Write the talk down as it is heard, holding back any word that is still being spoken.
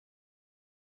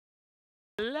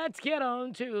Let's get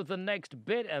on to the next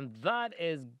bit, and that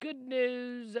is good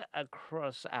news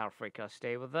across Africa.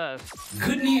 Stay with us.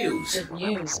 Good news. Good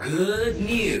news. Good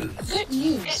news. Good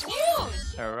news.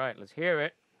 All right, let's hear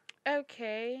it.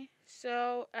 Okay,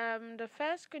 so the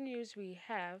first good news we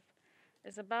have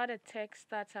is about a tech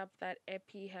startup that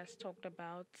Epi has talked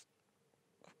about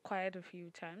quite a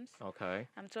few times. Okay.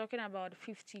 I'm talking about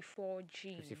 54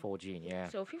 Gene. 54 Gene, yeah.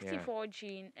 So 54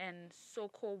 Gene and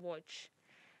Sokowatch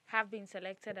have been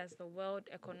selected as the World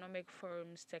Economic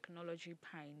Forum's technology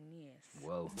pioneers.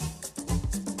 Whoa.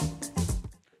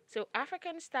 So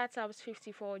African startups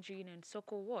 54 Gene and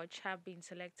Sokowatch have been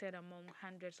selected among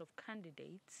hundreds of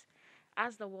candidates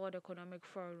as the World Economic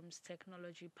Forum's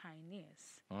technology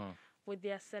pioneers. With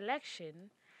their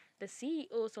selection, the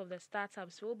CEOs of the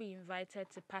startups will be invited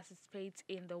to participate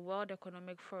in the World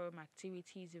Economic Forum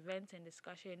activities, events, and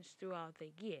discussions throughout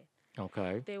the year.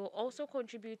 Okay. They will also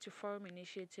contribute to forum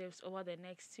initiatives over the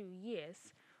next 2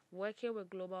 years, working with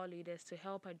global leaders to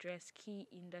help address key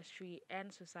industry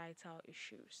and societal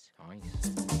issues.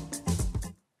 Nice.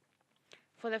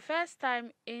 For the first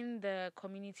time in the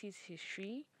community's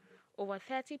history, over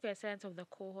 30% of the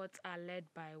cohorts are led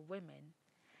by women.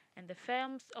 And the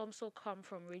firms also come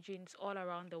from regions all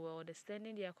around the world,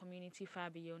 extending their community far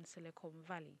beyond Silicon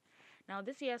Valley. Now,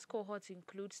 this year's cohort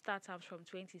includes startups from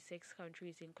 26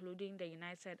 countries, including the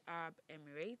United Arab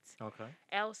Emirates,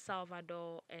 El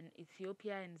Salvador, and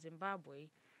Ethiopia and Zimbabwe,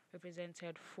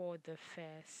 represented for the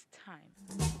first time.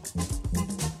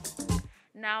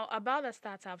 Now, about the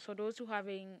startups, for those who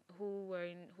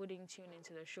didn't tune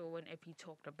into the show when Epi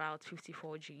talked about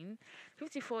 54 Gene,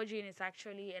 54 Gene is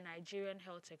actually a Nigerian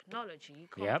health technology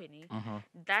company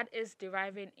that is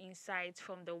deriving insights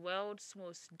from the world's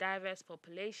most diverse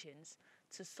populations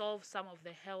to solve some of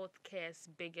the healthcare's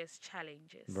biggest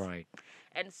challenges. Right.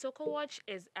 And Sokowatch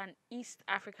is an East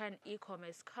African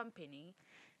e-commerce company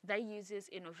that uses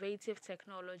innovative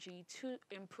technology to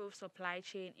improve supply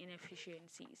chain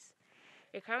inefficiencies.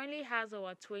 It currently has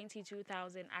over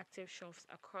 22,000 active shops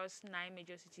across 9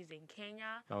 major cities in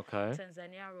Kenya,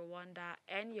 Tanzania, Rwanda,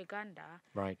 and Uganda,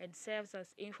 and serves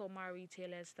as informal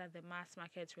retailers that the mass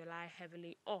market rely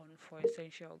heavily on for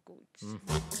essential goods.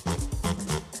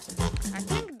 I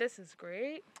think this is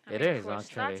great. It is, for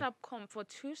actually. For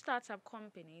two startup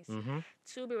companies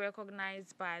to be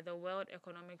recognized by the World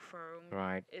Economic Forum,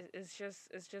 it's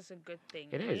just a good thing.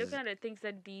 It is. Looking at the things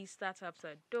that these startups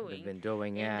are doing, They've been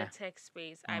doing, in the tech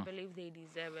space, I believe they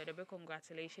deserve it. A big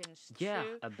congratulations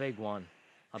to a big one.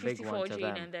 A big one to 54 them.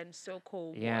 Gene and then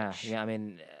Sokowatch. Yeah. I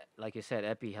mean, like you said,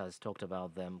 Epi has talked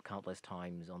about them countless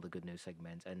times on the Good News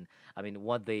segment, and I mean,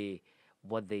 what they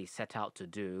set out to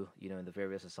do, in the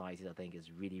various societies, I think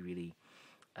is really, really,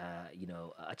 a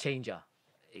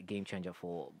game changer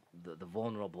for the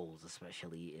vulnerables,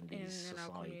 especially in these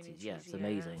societies. Yeah, it's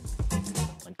amazing.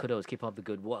 And kudos, keep up the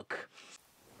good work.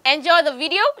 Enjoy the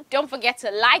video. Don't forget to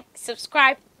like,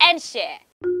 subscribe, and share.